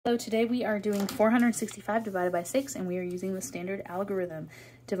Hello, today we are doing 465 divided by 6, and we are using the standard algorithm.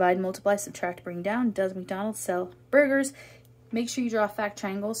 Divide, multiply, subtract, bring down. Does McDonald's sell burgers? Make sure you draw a fact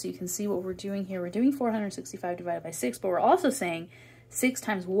triangle so you can see what we're doing here. We're doing 465 divided by 6, but we're also saying 6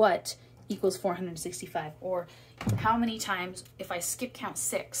 times what equals 465? Or how many times, if I skip count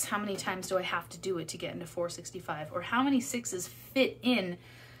 6, how many times do I have to do it to get into 465? Or how many 6s fit in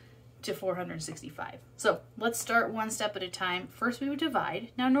to 465. So let's start one step at a time. First we would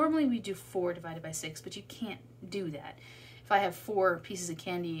divide. Now normally we do 4 divided by 6, but you can't do that. If I have 4 pieces of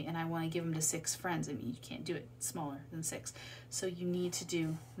candy and I want to give them to 6 friends, I mean, you can't do it smaller than 6. So you need to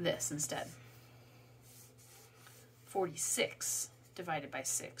do this instead. 46 divided by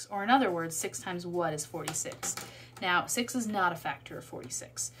 6. Or in other words, 6 times what is 46? Now 6 is not a factor of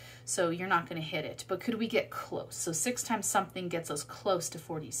 46, so you're not going to hit it, but could we get close? So 6 times something gets us close to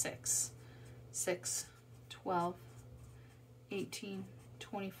 46. 6, 12, 18,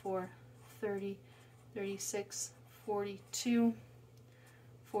 24, 30, 36, 42,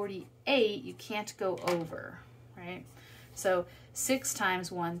 48, you can't go over, right? So 6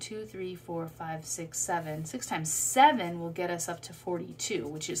 times 1, 2, 3, 4, 5, 6, 7. 6 times 7 will get us up to 42,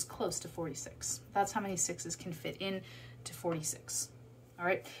 which is close to 46. That's how many 6s can fit in to 46. All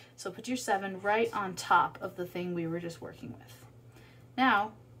right, so put your 7 right on top of the thing we were just working with.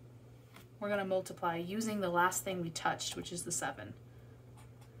 Now, we're going to multiply using the last thing we touched, which is the 7.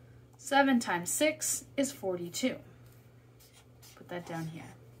 7 times 6 is 42. Put that down here.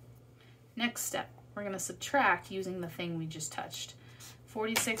 Next step. We're going to subtract using the thing we just touched.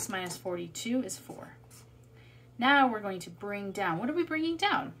 46 minus 42 is 4. Now we're going to bring down. What are we bringing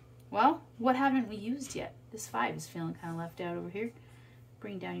down? Well, what haven't we used yet? This 5 is feeling kind of left out over here.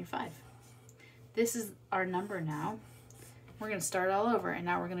 Bring down your 5. This is our number now. We're going to start all over, and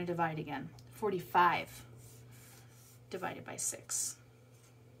now we're going to divide again. 45 divided by 6.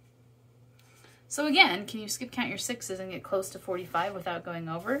 So again, can you skip count your 6s and get close to 45 without going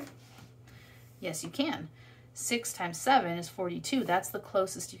over? Yes, you can. 6 times 7 is 42. That's the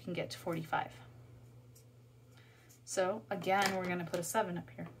closest you can get to 45. So again, we're going to put a 7 up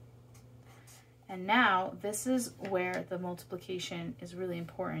here. And now this is where the multiplication is really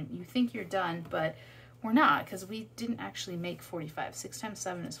important. You think you're done, but we're not, because we didn't actually make 45. 6 times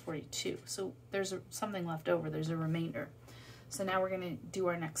 7 is 42. So there's something left over. There's a remainder. So now we're going to do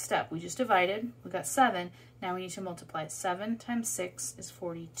our next step. We just divided. We got 7. Now we need to multiply. 7 times 6 is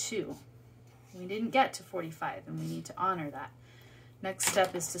 42. We didn't get to 45, and we need to honor that. Next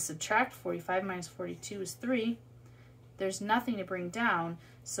step is to subtract. 45 minus 42 is 3. There's nothing to bring down,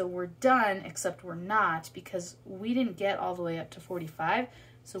 so we're done, except we're not, because we didn't get all the way up to 45,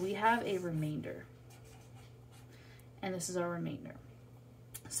 so we have a remainder. And this is our remainder.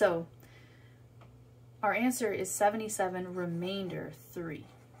 So our answer is 77 remainder 3.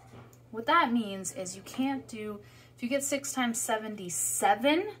 What that means is you can't do, if you get 6 times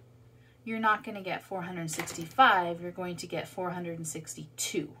 77, you're not going to get 465, you're going to get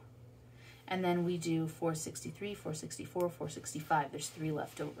 462. And then we do 463, 464, 465. There's 3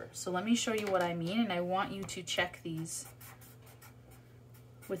 left over. So let me show you what I mean, and I want you to check these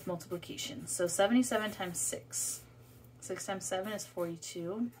with multiplication. So 77 times 6. 6 times 7 is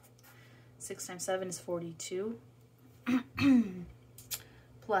 42. 6 times 7 is 42.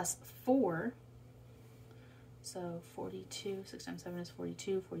 Plus 4. So 42, 6 times 7 is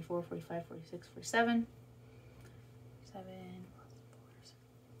 42, 44, 45, 46, 47. 7 plus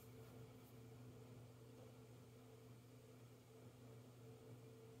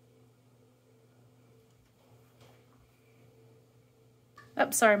 4. Oh,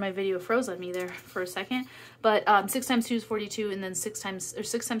 sorry, my video froze on me there for a second. But 6 times 2 is 42, and then 6 times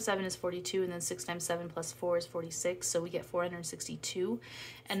 7 is 42, and then 6 times 7 plus 4 is 46. So we get 462,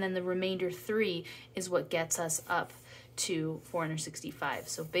 and then the remainder 3 is what gets us up to 465.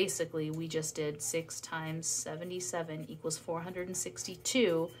 So basically, we just did 6 times 77 equals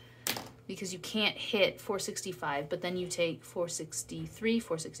 462, because you can't hit 465, but then you take 463,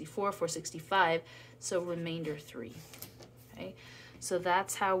 464, 465, so remainder 3. Okay. So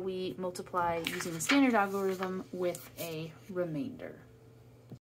that's how we multiply using the standard algorithm with a remainder.